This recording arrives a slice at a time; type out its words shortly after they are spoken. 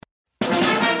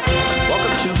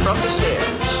to From the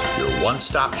Stands, your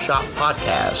one-stop shop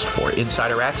podcast for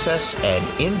insider access and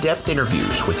in-depth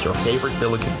interviews with your favorite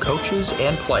Billiken coaches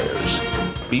and players.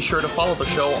 Be sure to follow the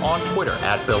show on Twitter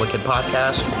at Billiken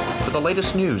Podcast for the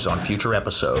latest news on future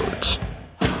episodes.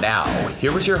 Now,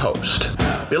 here is your host,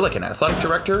 Billiken Athletic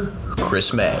Director,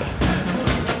 Chris May.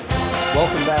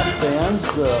 Welcome back,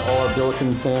 fans. All our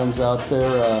Billiken fans out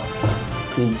there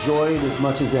enjoyed as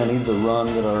much as any the run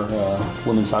that our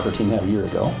women's soccer team had a year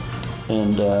ago.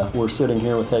 And we're sitting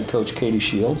here with head coach Katie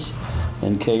Shields.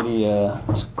 And Katie,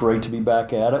 it's great to be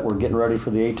back at it. We're getting ready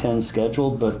for the A10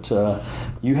 schedule, but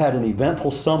you had an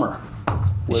eventful summer.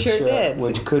 Which, sure did.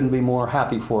 Which couldn't be more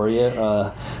happy for you.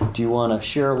 Do you want to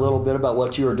share a little bit about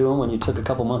what you were doing when you took a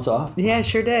couple months off? Yeah,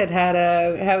 sure did. Had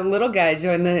a little guy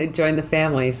join the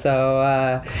family.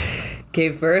 So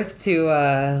gave birth to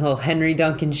little Henry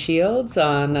Duncan Shields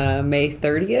on May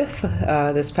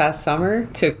 30th this past summer.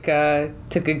 Took a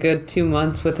good 2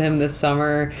 months with him this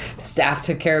summer. Staff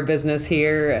took care of business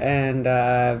here,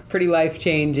 and pretty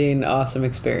life-changing, awesome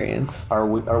experience. Are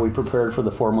we prepared for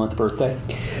the 4-month birthday?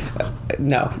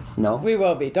 No. We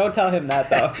will be. Don't tell him that,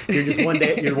 though. You're just one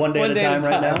day at a time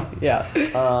right now?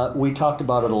 Yeah. We talked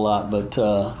about it a lot,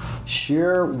 but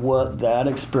share what that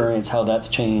experience, how that's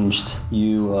changed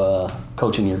you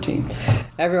coaching your team.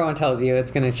 Everyone tells you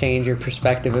it's going to change your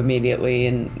perspective immediately,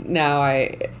 and now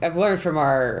I've learned from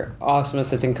our awesome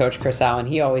assistant coach Chris Allen.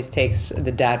 He always takes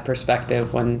the dad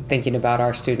perspective when thinking about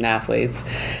our student athletes,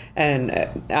 and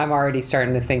I'm already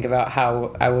starting to think about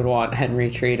how I would want Henry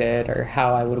treated, or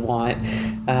how I would want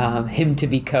him to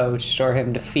be coached, or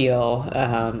him to feel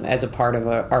as a part of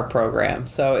our program.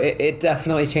 So it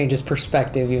definitely changes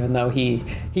perspective, even though he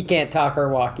can't talk or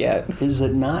walk yet. Is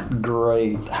it not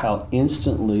great how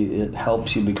instantly it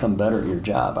helps you become better at your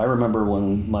job? I remember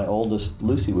when my oldest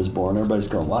Lucy was born, everybody's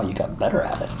going, wow, you got better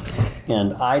at it.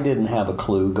 And I didn't have a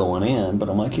clue going in, but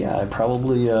I'm like, yeah, I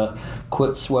probably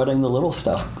quit sweating the little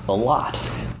stuff a lot.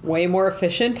 Way more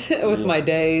efficient with my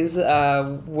days,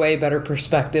 way better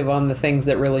perspective on the things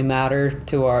that really matter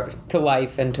to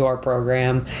life and to our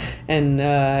program, and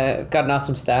got an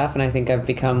awesome staff, and I think I've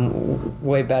become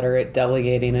way better at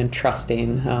delegating and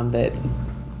trusting that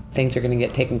things are going to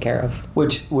get taken care of.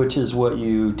 Which is what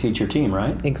you teach your team,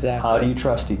 right? Exactly. How do you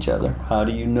trust each other? How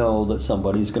do you know that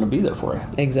somebody's going to be there for you?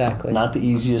 Exactly. Not the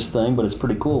easiest thing, but it's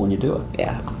pretty cool when you do it.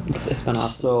 Yeah, it's been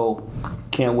awesome. So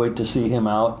can't wait to see him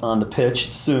out on the pitch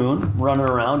soon, running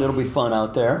around. It'll be fun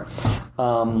out there.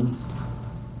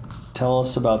 Tell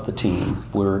us about the team.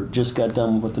 We're just got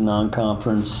done with the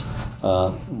non-conference.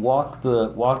 Walk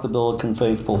the Billiken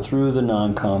faithful through the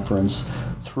non-conference,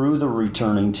 through the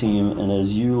returning team, and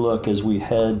as we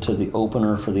head to the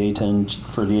opener for the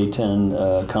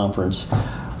A10 conference,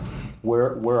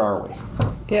 where are we?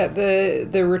 Yeah,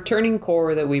 the returning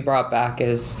core that we brought back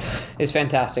is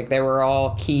fantastic. They were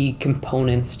all key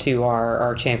components to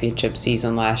our championship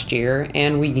season last year,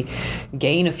 and we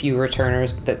gained a few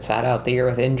returners that sat out the year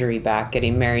with injury back,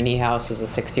 getting Mary Niehaus as a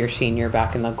sixth-year senior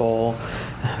back in the goal.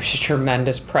 She's a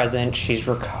tremendous presence. She's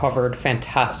recovered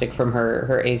fantastic from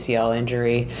her ACL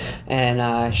injury,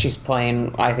 and she's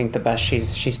playing, I think, the best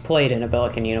she's played in a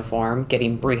Billiken uniform.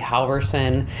 Getting Bree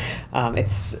Halverson,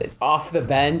 it's off the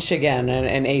bench again,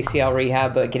 an ACL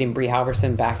rehab, but getting Bree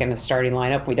Halverson back in the starting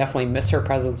lineup. We definitely miss her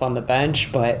presence on the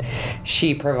bench, but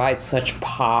she provides such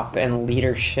pop and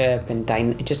leadership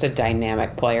and just a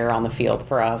dynamic player on the field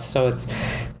for us. So it's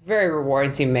very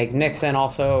rewarding to see Meg Nixon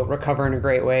also recover in a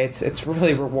great way. It's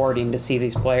really rewarding to see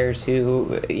these players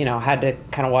who, had to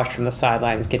kind of watch from the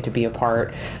sidelines get to be a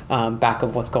part back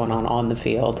of what's going on the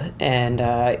field. And,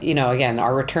 again,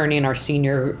 our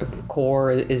senior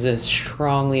core is a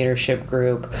strong leadership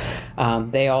group.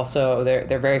 They're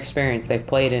very experienced. They've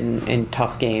played in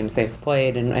tough games. They've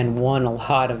played and won a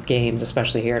lot of games,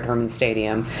 especially here at Herman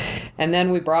Stadium. And then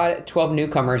we brought 12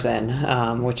 newcomers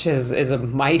in, which is a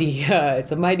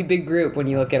mighty big group when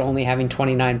you look at only having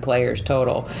 29 players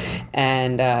total.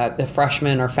 And the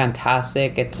freshmen are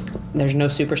fantastic. There's no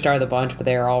superstar of the bunch, but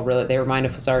they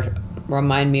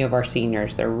remind me of our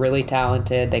seniors. They're really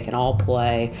talented. They can all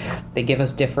play. They give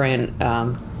us different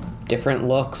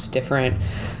looks, different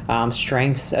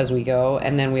strengths as we go.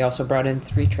 And then we also brought in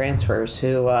 3 transfers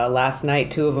who last night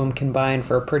 2 of them combined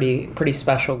for a pretty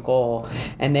special goal,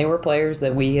 and they were players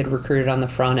that we had recruited on the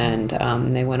front end.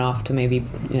 They went off to maybe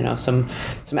some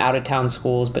out of town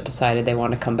schools, but decided they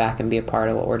want to come back and be a part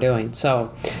of what we're doing.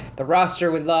 So the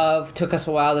roster we love. Took us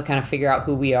a while to kind of figure out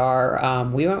who we are.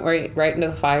 We went right into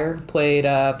the fire. Played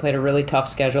a really tough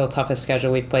schedule, toughest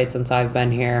schedule we've played since I've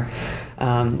been here.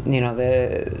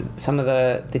 some of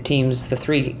the teams, the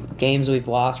 3 games we've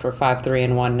lost, we're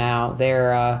 5-3-1 now.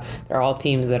 They're all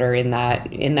teams that are in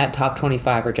that top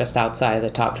 25 or just outside of the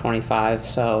top 25.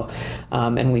 So,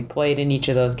 and we played in each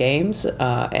of those games,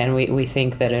 and we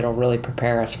think that it'll really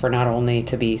prepare us for not only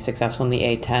to be successful in the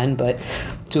A10, but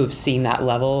to have seen that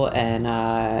level and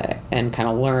kind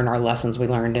of learn our lessons we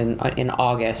learned in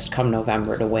August come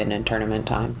November to win in tournament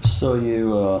time.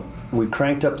 So we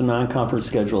cranked up the non-conference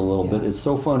schedule a little bit. It's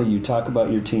so funny. You talk about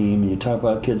your team and you talk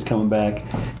about kids coming back,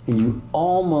 and you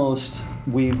almost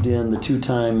weaved in the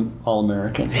 2-time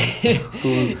All-American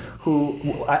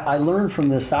who I learned from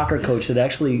this soccer coach that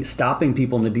actually stopping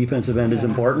people in the defensive end is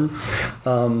important.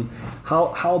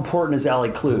 How important is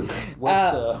Allie Klug?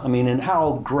 And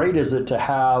how great is it to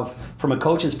have, from a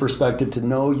coach's perspective, to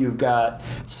know you've got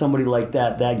somebody like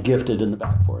that gifted in the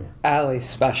back for you? Allie's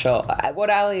special.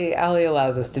 What Allie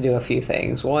allows us to do a few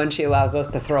things. One, she allows us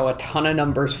to throw a ton of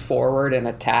numbers forward and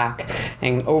attack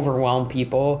and overwhelm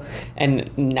people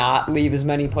and not leave as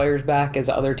many players back as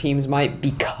other teams might,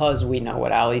 because we know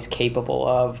what Allie's capable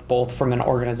of, both from an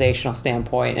organizational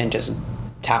standpoint and just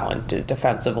talent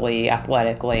defensively,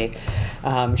 athletically.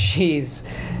 She's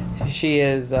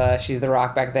the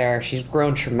rock back there. She's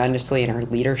grown tremendously in her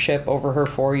leadership over her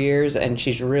 4 years, and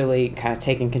she's really kind of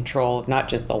taken control of not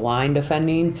just the line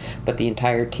defending, but the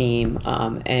entire team.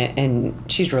 And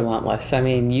she's relentless. I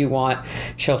mean,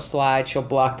 she'll slide, she'll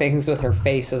block things with her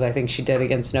face, as I think she did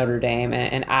against Notre Dame.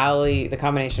 And Allie, the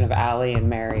combination of Allie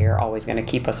and Mary are always going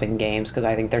to keep us in games, because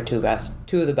I think they're two of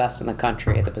the best in the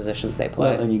country at the positions they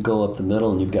play. Well, and you go up the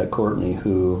middle, and you've got Courtney,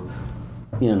 who,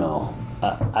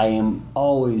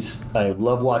 I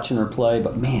love watching her play,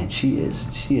 but man, she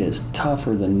is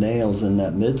tougher than nails in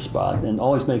that mid spot and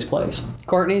always makes plays.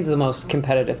 Courtney's the most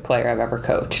competitive player I've ever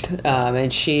coached,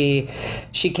 and she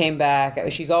came back.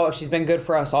 She's been good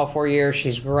for us all 4 years.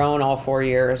 She's grown all 4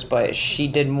 years, but she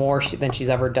did more than she's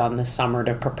ever done this summer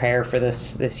to prepare for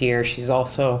this year. She's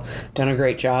also done a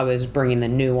great job as bringing the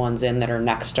new ones in that are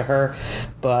next to her.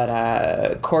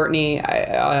 But Courtney,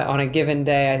 on a given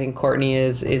day, I think Courtney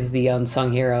is the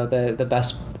unsung hero, the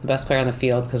best player on the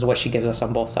field, because of what she gives us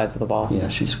on both sides of the ball. Yeah,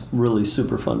 she's really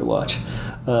super fun to watch.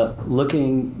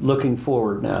 Looking forward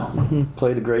now. Mm-hmm.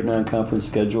 Played a great non-conference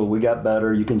schedule. We got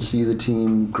better. You can see the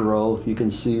team growth. You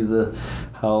can see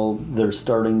how they're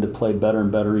starting to play better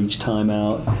and better each time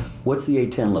out. What's the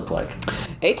A10 look like?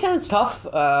 A10 is tough.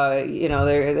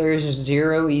 There's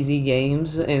 0 easy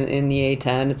games in the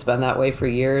A10. It's been that way for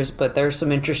years, but there's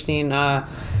some interesting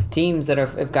teams that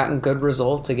have gotten good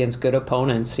results against good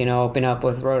opponents. Opening up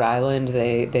with Rhode Island,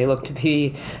 they look to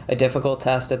be a difficult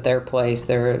test at their place.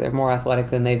 They're more athletic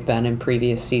than they've been in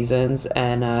previous seasons,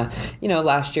 and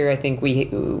last year I think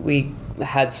we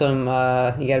had some,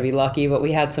 you got to be lucky, but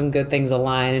we had some good things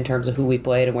align in terms of who we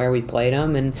played and where we played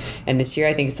them. And this year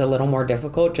I think it's a little more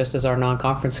difficult, just as our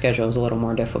non-conference schedule is a little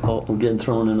more difficult. We're getting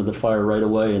thrown into the fire right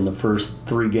away in the first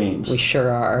 3 games. We sure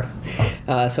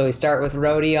are. So we start with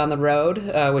Rhodey on the road,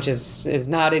 which is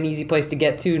not an easy place to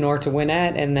get to nor to win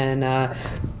at, and then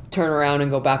turn around and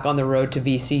go back on the road to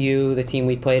VCU, the team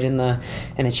we played in the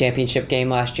championship game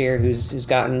last year, who's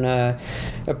gotten a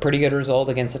pretty good result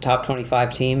against a top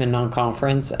 25 team in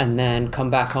non-conference, and then come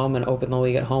back home and open the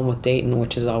league at home with Dayton,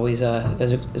 which is always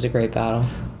a great battle.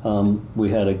 We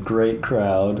had a great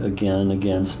crowd again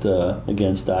against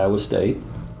Iowa State,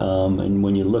 and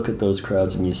when you look at those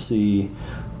crowds and you see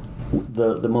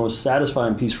the most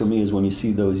satisfying piece for me is when you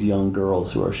see those young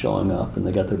girls who are showing up and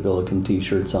they got their Billiken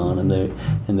t-shirts on and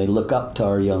they look up to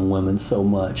our young women so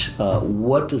much.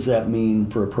 What does that mean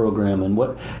for a program, and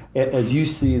what, as you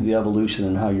see the evolution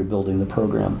and how you're building the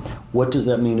program, what does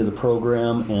that mean to the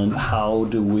program, and how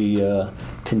do we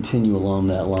continue along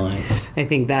that line? I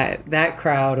think that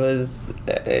crowd was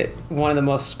one of the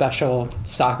most special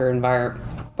soccer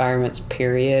environments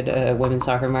period, women's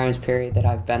soccer environments period that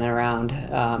I've been around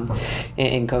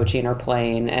in coaching or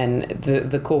playing. And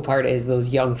the cool part is those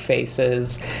young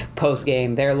faces post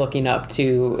game, they're looking up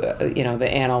to the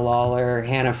Anna Lawler,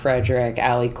 Hannah Frederick,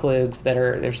 Allie Klugs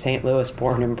they're St. Louis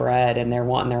born and bred, and they're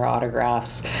wanting their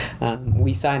autographs.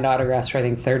 We signed autographs for I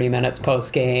think 30 minutes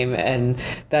post game, and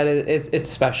that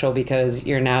it's special because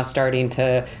you're now starting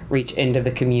to reach into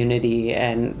the community,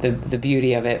 and the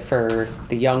beauty of it for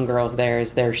the young girls there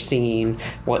is they're seeing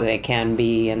what they can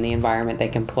be and the environment they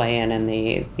can play in and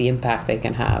the impact they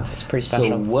can have. It's pretty special.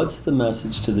 So what's the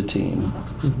message to the team?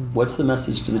 Mm-hmm. What's the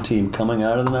message to the team coming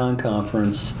out of the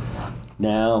non-conference?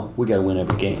 Now we got to win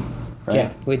every game. right?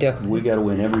 Yeah, we do. We got to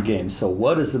win every game. So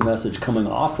what is the message coming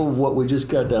off of what we just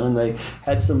got done? And they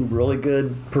had some really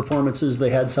good performances. They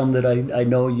had some that I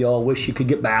know y'all wish you could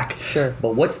get back. Sure.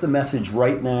 But what's the message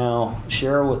right now?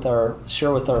 Share with our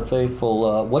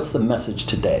faithful. What's the message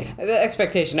today? The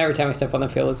expectation every time we step on the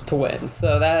field is to win.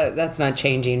 So that's not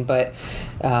changing. But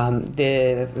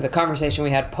the conversation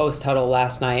we had post huddle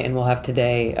last night, and we'll have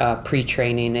today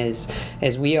pre-training, is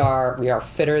we are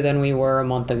fitter than we were a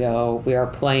month ago. We are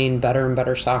playing better and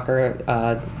better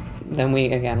soccer than we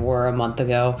were a month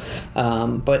ago,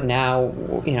 but now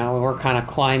we're kind of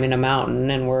climbing a mountain,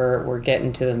 and we're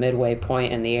getting to the midway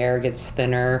point, and the air gets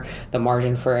thinner, the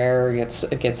margin for error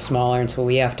gets smaller, and so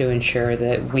we have to ensure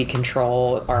that we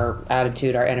control our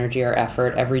attitude, our energy, our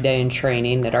effort every day in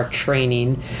training, that our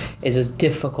training is as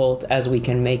difficult as we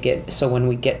can make it, so when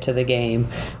we get to the game,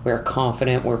 we're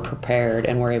confident, we're prepared,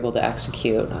 and we're able to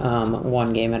execute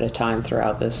one game at a time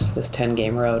throughout this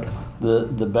 10-game road.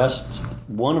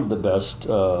 One of the best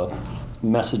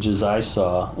messages I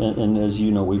saw, and as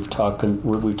you know, we've talked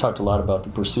a lot about the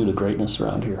pursuit of greatness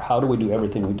around here. How do we do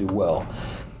everything we do well?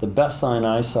 The best sign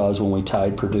I saw is when we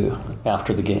tied Purdue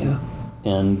after the game,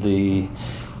 and the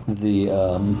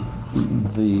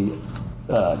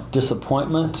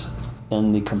disappointment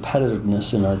and the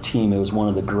competitiveness in our team. It was one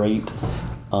of the great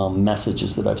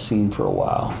messages that I've seen for a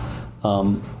while.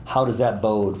 How does that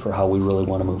bode for how we really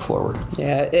want to move forward?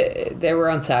 Yeah, they were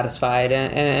unsatisfied,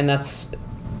 and it's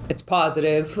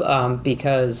positive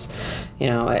because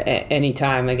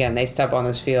anytime again they step on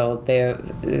this field,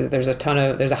 there's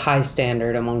a high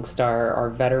standard amongst our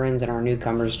veterans, and our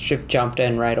newcomers jumped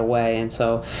in right away, and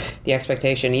so the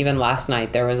expectation, even last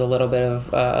night, there was a little bit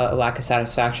of a lack of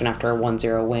satisfaction after a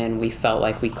 1-0 win. We felt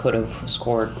like we could have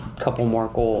scored a couple more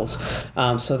goals,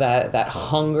 so that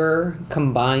hunger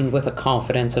combined with a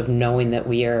confidence of knowing that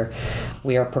we are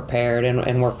prepared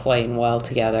and we're playing well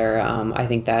together. I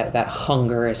think that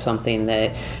hunger is something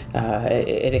that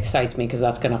it excites me, because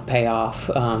that's going to pay off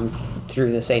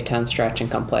through this A-10 stretch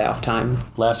and come playoff time.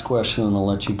 Last question, and I'll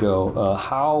let you go.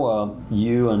 How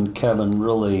you and Kevin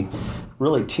really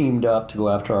teamed up to go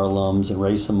after our alums and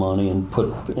raise some money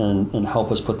and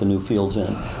help us put the new fields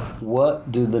in.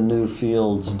 What do the new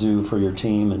fields do for your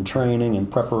team in training and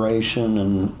preparation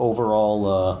and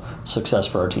overall success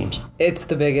for our teams? It's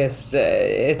the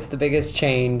biggest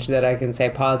change that I can say,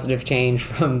 positive change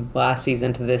from last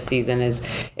season to this season, is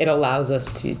it allows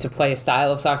us to play a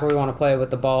style of soccer we want to play, with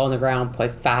the ball on the ground, play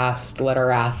fast, let our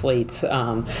athletes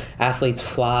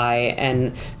fly,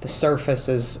 and the surface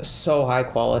is so high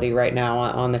quality right now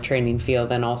on the training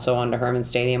field and also onto Hermann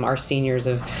Stadium. Our seniors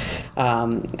have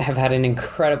had an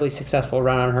incredibly successful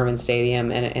run on Hermann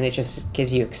Stadium, and it just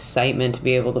gives you excitement to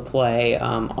be able to play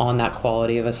on that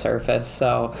quality of a surface.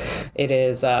 So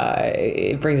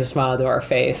it brings a smile to our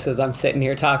face as I'm sitting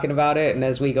here talking about it, and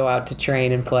as we go out to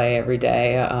train and play every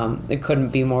day. It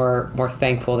couldn't be more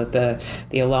thankful that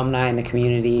the alumni and the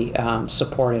community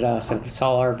supported us and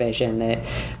saw our vision, that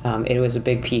it was a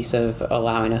big piece of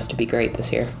allowing us to be great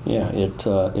this year. Yeah,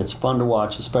 it's fun to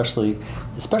watch, especially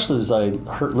as I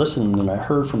listened and I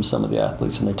heard from some of the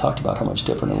athletes, and they talked about how much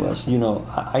different it was.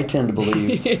 I tend to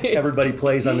believe everybody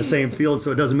plays on the same field,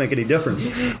 so it doesn't make any difference.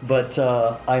 But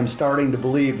I'm starting to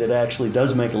believe that it actually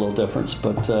does make a little difference.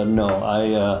 But no,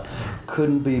 I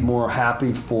couldn't be more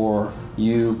happy for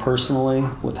you personally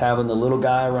with having the little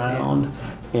guy around.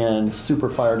 And super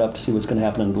fired up to see what's going to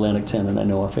happen in Atlantic 10, and I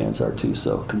know our fans are too.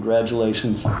 So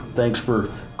congratulations. Thanks for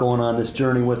going on this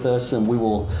journey with us, and we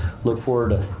will look forward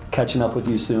to catching up with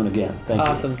you soon again. Thank you.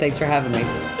 Awesome. Thanks for having me.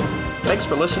 Thanks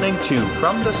for listening to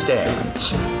From the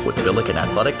Stands with Billiken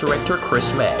Athletic Director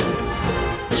Chris May.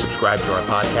 Subscribe to our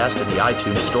podcast in the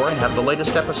iTunes Store and have the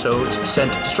latest episodes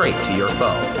sent straight to your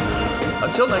phone.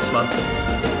 Until next month,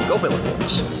 go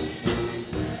Billikens.